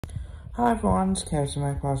Hi everyone, it's Kev from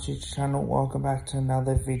my Clash YouTube channel. Welcome back to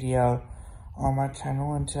another video on my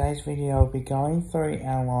channel. In today's video, I'll be going through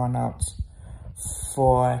our lineups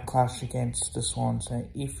for Clash against the Swans. So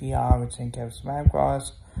if you are returning Kev from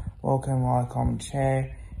guys, welcome, like, comment,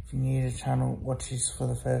 share. If you're new to the channel, watch this for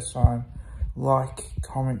the first time, like,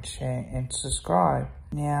 comment, share, and subscribe.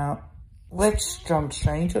 Now, let's jump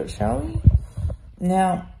straight into it, shall we?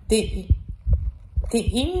 Now, the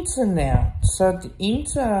Inter now. So the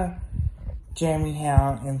Inter, Jamie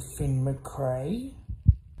Howe and Finn McRae.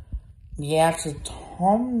 The outs are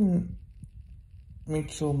Tom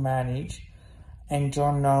Mitchell managed and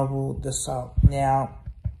John Noble the sub. Now,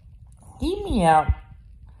 hear me out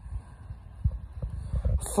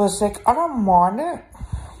for a sec. I don't mind it,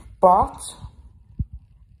 but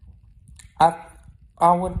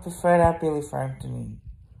I would prefer to have Billy Frampton in.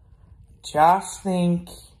 Just think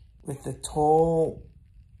with the tall,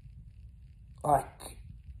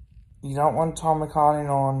 you don't want Tom McCartan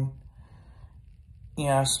on,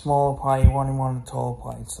 smaller play. You want him on a taller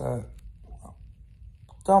play. So,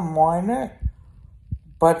 don't mind it.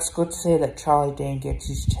 But it's good to see that Charlie Dean gets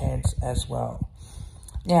his chance as well.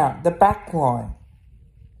 Now, the back line.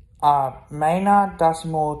 Maynard, Dusty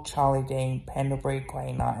Moore, Charlie Dean, Pendlebury,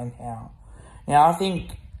 Quainer, and Howe. Now, I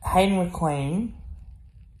think Hayden McLean.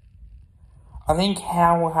 I think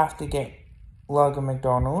Howe will have to get Logan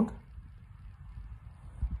McDonald,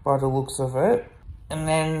 by the looks of it. And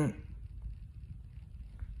then,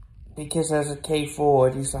 because as a key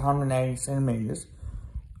forward, he's 180 centimetres,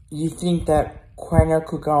 you think that Quainer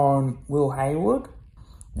could go on Will Hayward.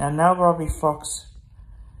 Now, no, Robbie Fox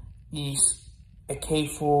is a key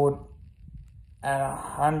forward at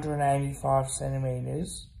 185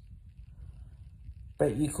 centimetres,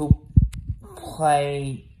 but you could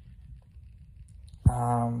play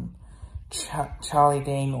Charlie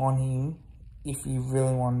Dean on him if you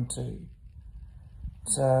really wanted to.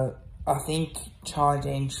 So, I think Charlie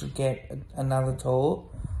Dean should get another tour.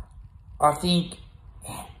 I think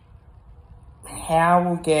Howe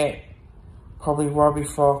will get probably Robbie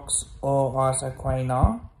Fox or Isaac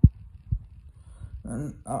Quainer.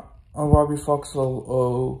 Or Robbie Fox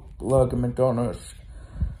or Logan McDonald,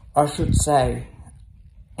 I should say.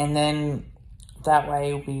 And then that way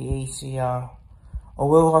it'll be easier. Or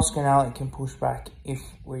Will Hoskin can push back if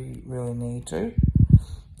we really need to.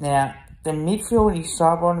 Now, the midfield is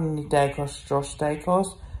Sarbon, Nick Dacos, Josh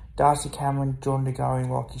Dacos, Darcy Cameron, John DeGoey,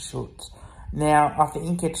 Lockie Schultz. Now, I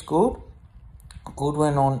think it's good.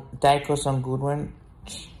 Goodwin on Dacos on Goodwin.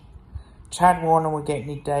 Chad Warner will get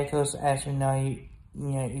Nick Dacos, as we know,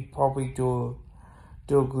 he'd probably do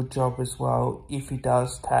a good job as well if he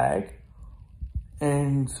does tag.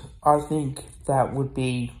 And I think that would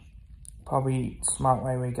be probably a smart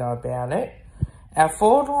way we go about it. Our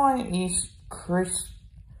forward line is Chris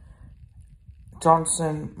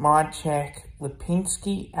Johnson, Mychek,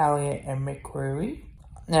 Lipinski, Elliott, and McCreary.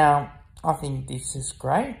 Now, I think this is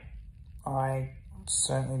great. I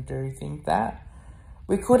certainly do think that.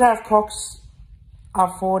 We could have Cox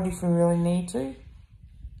up forward if we really need to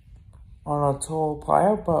on a tall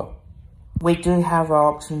player, but we do have our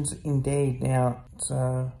options indeed now.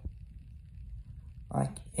 So,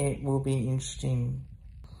 it will be interesting.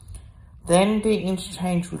 Then the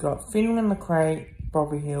interchange, we got Finland McRae,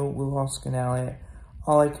 Bobby Hill, Will Hoskin Elliott,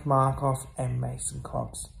 Oleg Markov, and Mason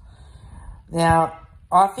Cox. Now,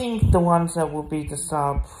 I think the ones that will be the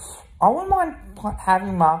sub, I wouldn't mind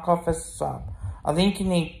having Markov as a sub. I think you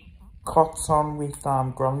need Cox on with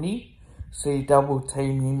Grundy, so you double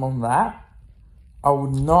team him on that. I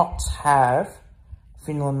would not have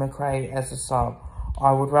Finland McRae as a sub.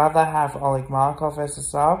 I would rather have Oleg Markov as a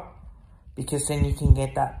sub, because then you can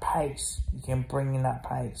get that pace. You can bring in that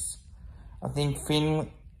pace. I think Finn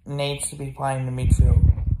needs to be playing the midfield.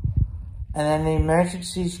 And then the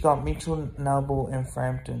emergencies got Mitchell, Noble, and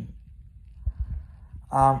Frampton.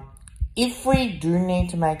 If we do need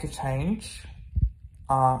to make a change,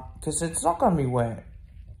 because it's not going to be wet,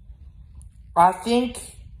 I think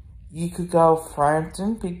you could go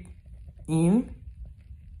Frampton in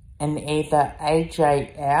and either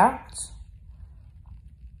AJ out,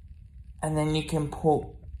 and then you can put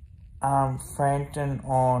Frampton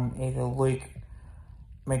on either Luke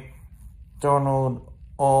McDonald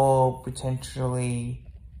or potentially,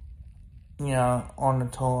 on a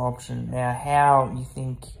tall option. Now, how you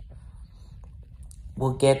think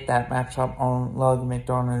we'll get that matchup on Logan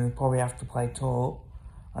McDonald? He'll probably have to play tall.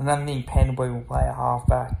 I don't think Pendlebury will play a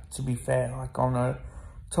halfback, to be fair, on a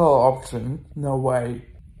tall option. No way.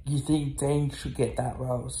 You think Dean should get that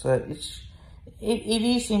role. So it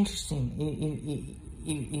is interesting.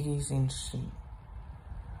 It is interesting.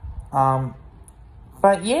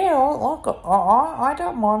 But yeah, look, I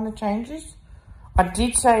don't mind the changes. I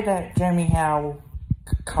did say that Jeremy Howe will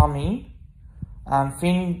come in.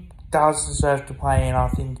 Finn does deserve to play, and I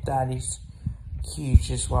think that is huge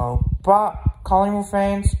as well. But Collingwood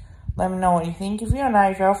fans, let me know what you think. If you're an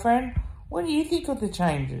AFL fan, what do you think of the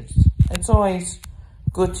changes? It's always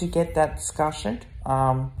good to get that discussion.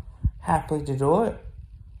 Happy to do it.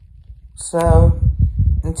 So,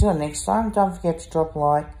 until next time, don't forget to drop a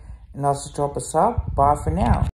like and also drop a sub. Bye for now.